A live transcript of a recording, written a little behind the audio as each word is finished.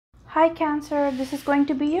Hi Cancer, this is going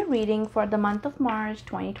to be your reading for the month of March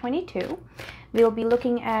 2022. We'll be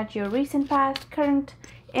looking at your recent, past, current,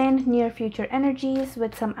 and near future energies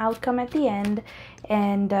with some outcome at the end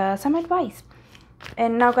and some advice.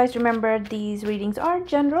 And now guys, remember, these readings are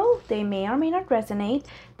general. They may or may not resonate.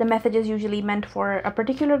 The message is usually meant for a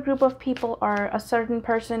particular group of people or a certain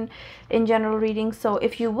person in general readings. So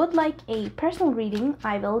if you would like a personal reading,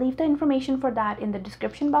 I will leave the information for that in the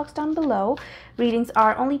description box down below. Readings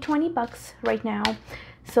are only 20 bucks right now,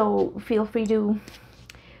 so feel free to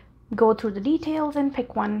go through the details and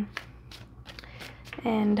pick one.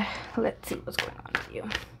 And let's see what's going on with you.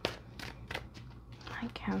 Hi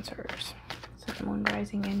Cancers. Sun, Moon,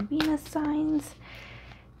 Rising, and Venus signs.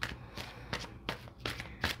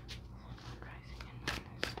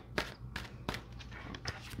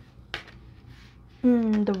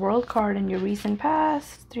 The World card in your recent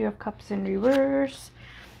past. Three of Cups in reverse.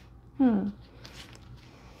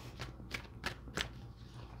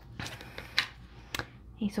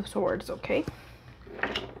 Ace of Swords, okay.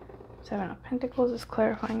 Seven of Pentacles is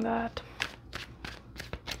clarifying that.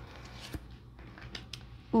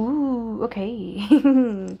 Ooh,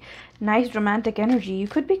 okay. Nice romantic energy. You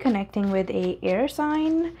could be connecting with a air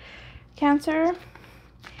sign, Cancer.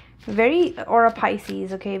 Or a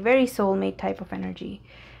Pisces, okay. Very soulmate type of energy.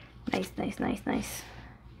 Nice, nice, nice, nice.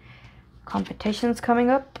 Competitions coming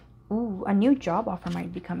up. Ooh, a new job offer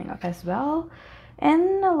might be coming up as well.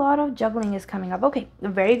 And a lot of juggling is coming up. Okay,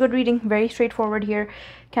 very good reading. Very straightforward here,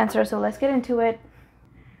 Cancer. So let's get into it.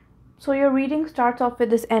 So your reading starts off with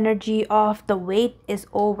this energy of the wait is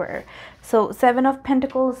over. So Seven of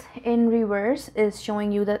Pentacles in reverse is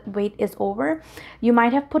showing you that wait is over. You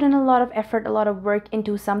might have put in a lot of effort, a lot of work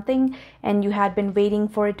into something, and you had been waiting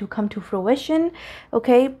for it to come to fruition.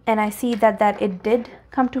 Okay, and I see that it did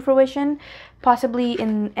come to fruition, possibly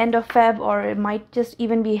in end of Feb, or it might just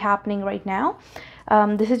even be happening right now.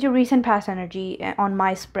 This is your recent past energy on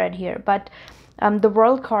my spread here, but the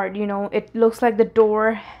World card, you know, it looks like the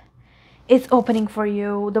door is opening for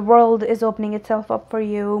you. The world is opening itself up for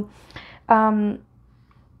you. You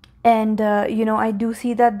know, I do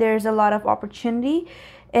see that there's a lot of opportunity,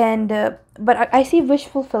 and but I see wish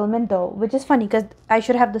fulfillment though, which is funny because I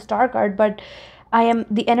should have the Star card, but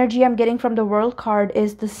the energy I'm getting from the World card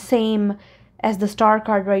is the same as the Star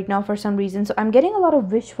card right now for some reason. So I'm getting a lot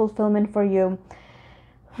of wish fulfillment for you.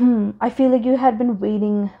 I feel like you had been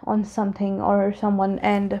waiting on something or someone,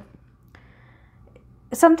 and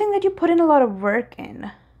something that you put in a lot of work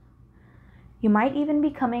in. You might even be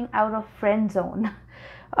coming out of friend zone.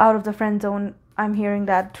 Out of the friend zone, I'm hearing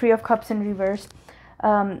that. Three of Cups in reverse.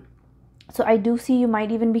 So I do see you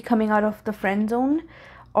might even be coming out of the friend zone,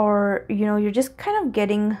 or you know, you're just kind of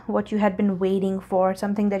getting what you had been waiting for,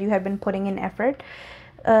 something that you had been putting in effort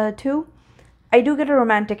to. I do get a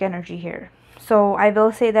romantic energy here, so I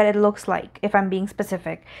will say that it looks like, if I'm being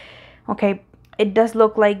specific, okay, it does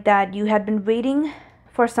look like that you had been waiting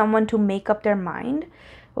for someone to make up their mind,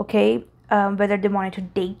 okay, whether they wanted to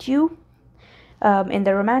date you in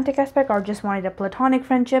the romantic aspect or just wanted a platonic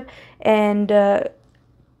friendship. And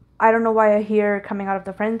I don't know why I hear coming out of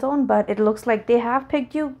the friend zone, but it looks like they have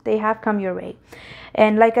picked you, they have come your way.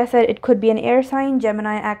 And like I said, it could be an air sign,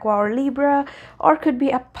 Gemini, Aqua, or Libra, or could be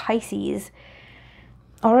a Pisces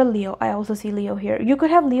or a Leo. I also see Leo here. You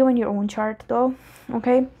could have Leo in your own chart though,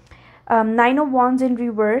 okay. Nine of Wands in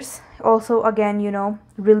reverse, also again, you know,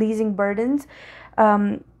 releasing burdens.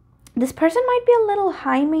 This person might be a little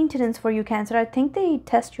high maintenance for you, Cancer. I think they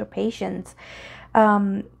test your patience,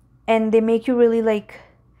 and they make you really like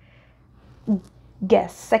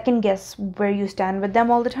second guess where you stand with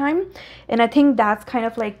them all the time. And I think that's kind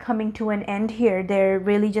of like coming to an end here. They're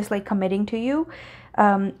really just like committing to you,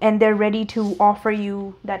 and they're ready to offer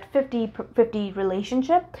you that 50-50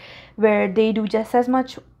 relationship where they do just as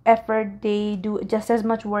much effort, they do just as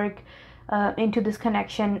much work into this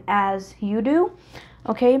connection as you do,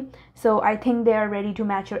 okay. So I think they are ready to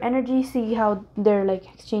match your energy. See how they're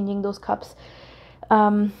like exchanging those cups.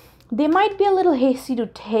 They might be a little hasty to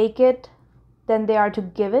take it than they are to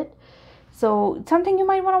give it, so it's something you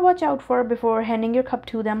might want to watch out for before handing your cup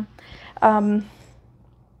to them.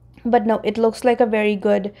 But no, it looks like a very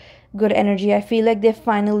good energy. I feel like they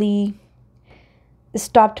finally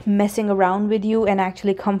stopped messing around with you and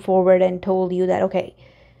actually come forward and told you that, okay,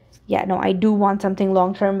 yeah, no, I do want something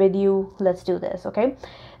long-term with you, let's do this, okay.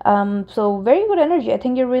 So very good energy. I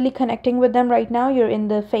think you're really connecting with them right now. You're in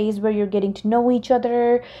the phase where you're getting to know each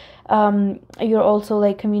other. You're also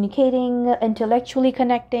like communicating, intellectually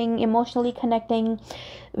connecting, emotionally connecting.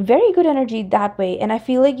 Very good energy that way. And I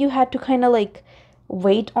feel like you had to kind of like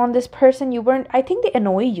wait on this person. You weren't, I think they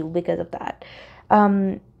annoy you because of that.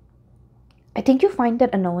 I think you find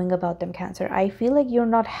that annoying about them, Cancer. I feel like you're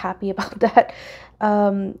not happy about that.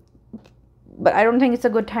 Um, but I don't think it's a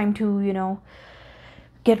good time to,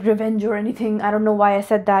 get revenge or anything. I don't know why I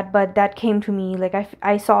said that, but that came to me. Like,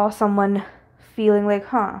 I saw someone feeling like,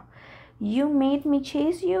 huh, you made me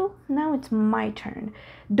chase you? Now it's my turn.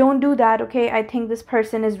 Don't do that, okay? I think this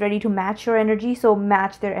person is ready to match your energy, so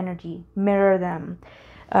match their energy, mirror them.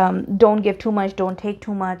 Don't give too much, don't take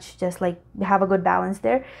too much, just like have a good balance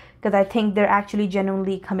there, because I think they're actually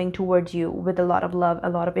genuinely coming towards you with a lot of love, a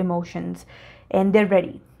lot of emotions, and they're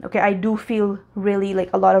ready. Okay, I do feel really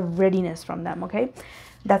like a lot of readiness from them. Okay,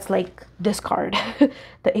 that's like this card,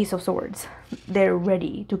 the Ace of Swords. They're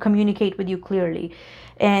ready to communicate with you clearly.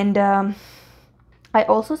 And I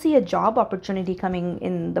also see a job opportunity coming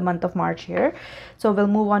in the month of March here. So we'll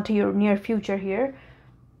move on to your near future here.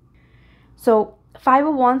 So Five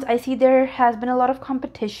of Wands, I see there has been a lot of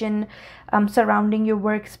competition surrounding your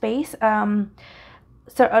workspace.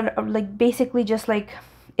 So like basically just like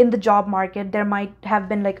in the job market, there might have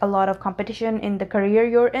been like a lot of competition in the career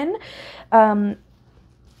you're in.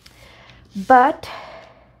 But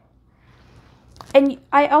and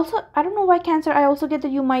I don't know why, Cancer, I also get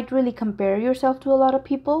that you might really compare yourself to a lot of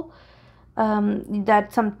people.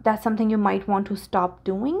 That's something you might want to stop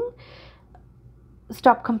doing.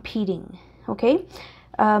 Stop competing, okay?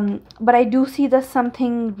 But I do see that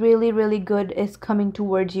something really, really good is coming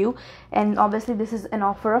towards you. And obviously this is an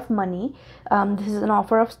offer of money. This is an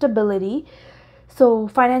offer of stability. So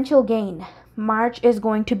financial gain. March is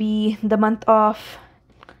going to be the month of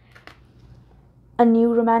a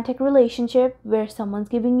new romantic relationship where someone's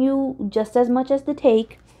giving you just as much as they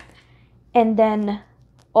take. And then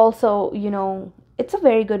also, it's a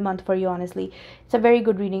very good month for you, honestly. It's a very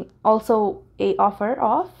good reading. Also a offer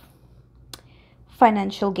of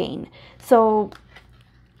financial gain. So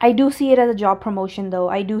I do see it as a job promotion, though.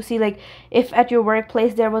 I do see, like, if at your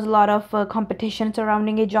workplace there was a lot of competition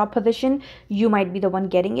surrounding a job position, you might be the one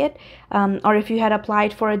getting it. Or if you had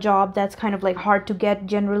applied for a job that's kind of like hard to get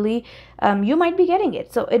generally, you might be getting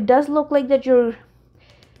it. So it does look like that you're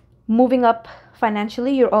moving up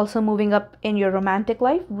financially. You're also moving up in your romantic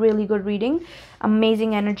life. Really good reading.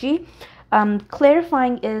 Amazing energy.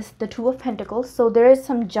 Clarifying is the Two of Pentacles. So there is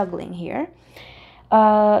some juggling here.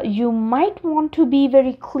 You might want to be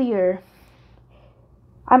very clear.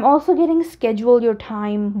 I'm also getting schedule your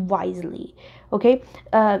time wisely. Okay,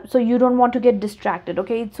 so you don't want to get distracted.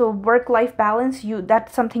 Okay, so work-life balance,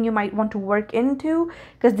 that's something you might want to work into,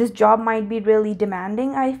 because this job might be really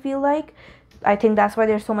demanding. I think that's why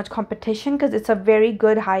there's so much competition, because it's a very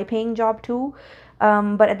good high-paying job too.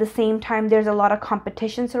 But at the same time, there's a lot of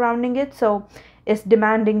competition surrounding it, so it's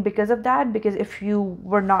demanding because of that. Because if you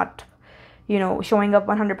were not showing up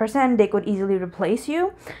 100%, they could easily replace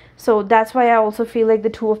you. So that's why I also feel like the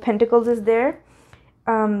Two of Pentacles is there.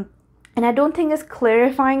 And I don't think it's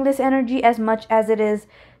clarifying this energy as much as it is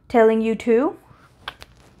telling you to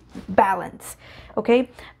balance. Okay,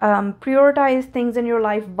 prioritize things in your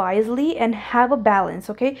life wisely and have a balance.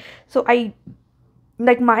 Okay, so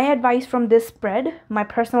my advice from this spread, my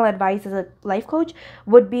personal advice as a life coach,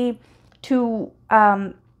 would be to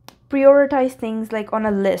prioritize things like on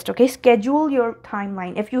a list. Okay, schedule your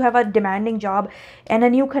timeline. If you have a demanding job and a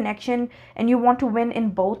new connection and you want to win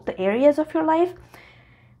in both the areas of your life,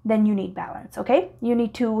 then you need balance. Okay, you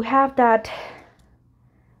need to have that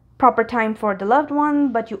proper time for the loved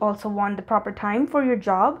one, but you also want the proper time for your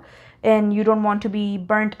job, and you don't want to be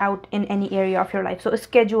burnt out in any area of your life. So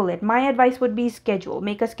schedule it. My advice would be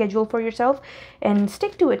make a schedule for yourself and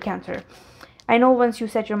stick to it, Cancer. I know once you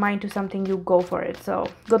set your mind to something, you go for it. So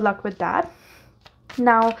good luck with that.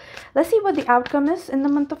 Now, let's see what the outcome is in the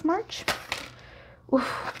month of March.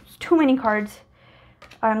 Oof, too many cards.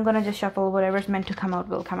 I'm going to just shuffle. Whatever's meant to come out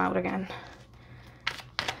will come out again.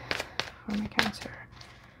 For my Cancer.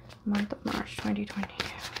 Month of March 2020.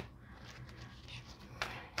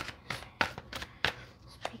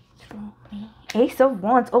 Speak through me. Ace of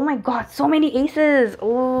Wands. Oh my God, so many aces.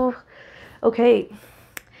 Oh, okay.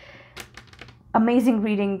 Amazing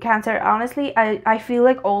reading, Cancer. Honestly, I feel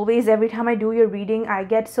like always, every time I do your reading, I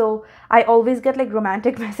always get like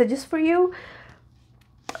romantic messages for you.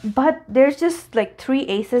 But there's just like 3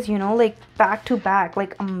 aces, like back to back.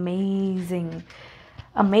 Like amazing.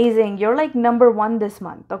 You're like number 1 this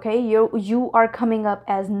month. Okay, you are coming up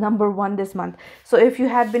as number 1 this month. So if you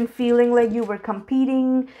had been feeling like you were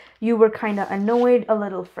competing, you were kind of annoyed, a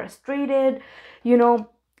little frustrated,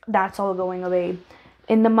 that's all going away.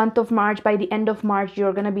 In the month of March, by the end of March,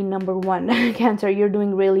 you're gonna be number 1. Cancer, you're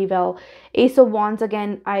doing really well. Ace of Wands,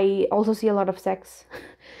 again, I also see a lot of sex.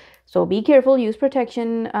 So be careful, use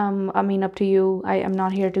protection. I mean, up to you. I am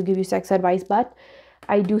not here to give you sex advice, but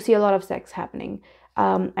I do see a lot of sex happening.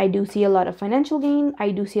 I do see a lot of financial gain.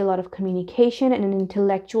 I do see a lot of communication and an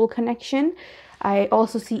intellectual connection. I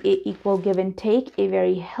also see a equal give and take, a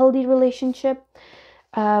very healthy relationship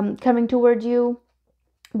coming towards you.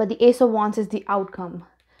 But the Ace of Wands is the outcome.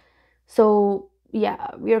 So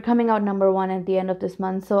yeah, we are coming out number one at the end of this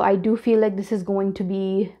month. So I do feel like this is going to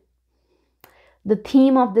be, the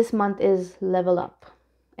theme of this month is level up.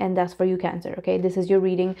 And that's for you, Cancer. Okay, this is your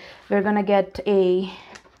reading. We're gonna get a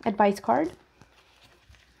advice card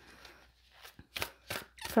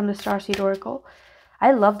from the Starseed Oracle.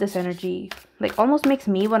 I love this energy. Like, almost makes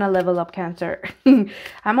me want to level up, Cancer.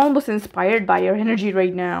 I'm almost inspired by your energy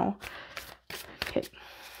right now. Okay.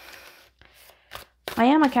 I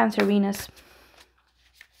am a Cancer Venus,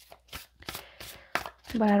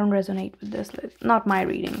 but I don't resonate with this. Not my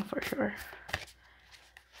reading, for sure.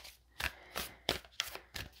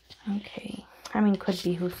 Okay. I mean, could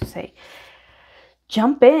be, who's to say.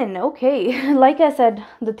 Jump in. Okay. Like I said,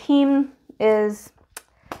 the theme is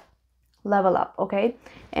level up, okay?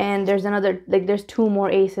 And there's another, like, there's two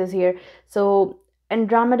more aces here. So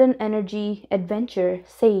Andromedan energy, adventure,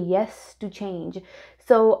 say yes to change.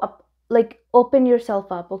 So like, open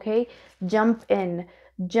yourself up, okay? Jump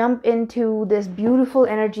into this beautiful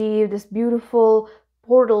energy, this beautiful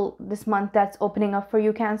portal this month that's opening up for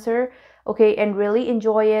you, Cancer. Okay, and really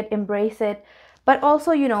enjoy it, embrace it, but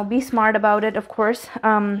also, you know, be smart about it, of course.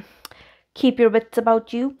 Keep your wits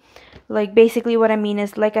about you. Like, basically what I mean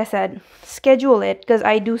is, like I said, schedule it, because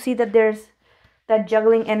I do see that there's that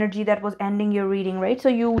juggling energy that was ending your reading, right? So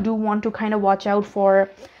you do want to kind of watch out for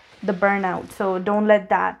the burnout. So don't let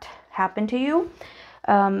that happen to you.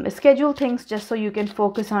 Schedule things just so you can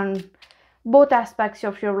focus on both aspects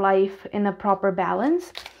of your life in a proper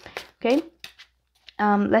balance. Okay.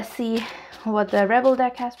 Let's see what the Rebel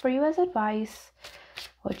deck has for you as advice.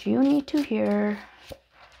 What you need to hear.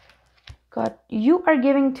 God, you are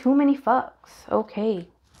giving too many fucks. Okay.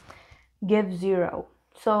 Give 0.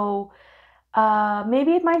 So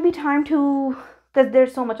maybe it might be time to, because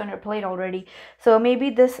there's so much on your plate already. So maybe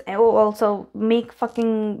this will also make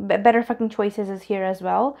better fucking choices is here as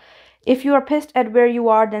well. If you are pissed at where you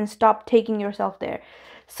are, then stop taking yourself there.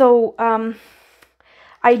 So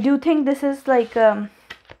I do think this is like,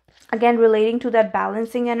 again, relating to that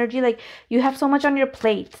balancing energy. Like, you have so much on your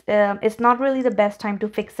plate. It's not really the best time to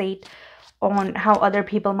fixate on how other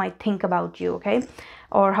people might think about you, okay?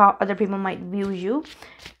 Or how other people might view you.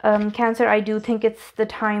 Cancer, I do think it's the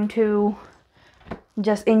time to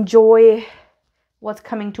just enjoy what's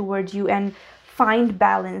coming towards you and find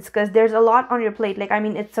balance, because there's a lot on your plate. Like, I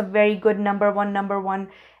mean, it's a very good number one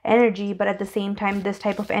energy, but at the same time, this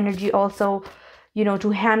type of energy also, you know, to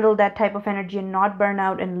handle that type of energy and not burn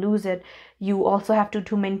out and lose it, you also have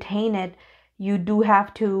to maintain it. You do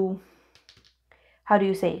have to, how do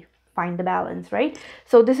you say, find the balance, right?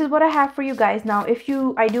 So this is what I have for you guys. Now,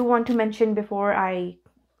 I do want to mention before I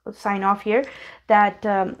sign off here that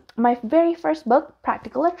my very first book,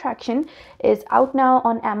 Practical Attraction, is out now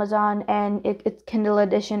on Amazon, and its Kindle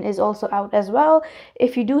edition is also out as well.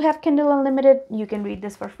 If you do have Kindle Unlimited, you can read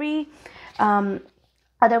this for free.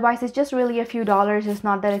 Otherwise, it's just really a few dollars. It's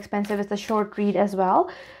not that expensive. It's a short read as well,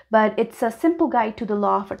 but it's a simple guide to the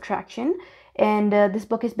law of attraction. And this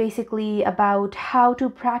book is basically about how to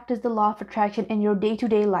practice the law of attraction in your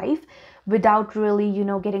day-to-day life without really, you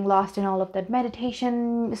know, getting lost in all of that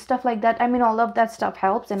meditation stuff like that. I mean, all of that stuff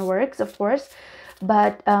helps and works, of course,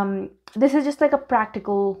 but this is just like a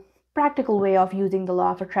practical way of using the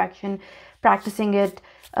law of attraction, practicing it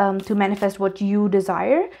to manifest what you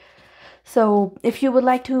desire. So if you would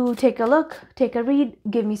like to take a look, take a read,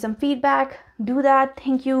 give me some feedback, do that.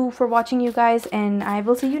 Thank you for watching, you guys, and I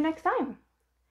will see you next time.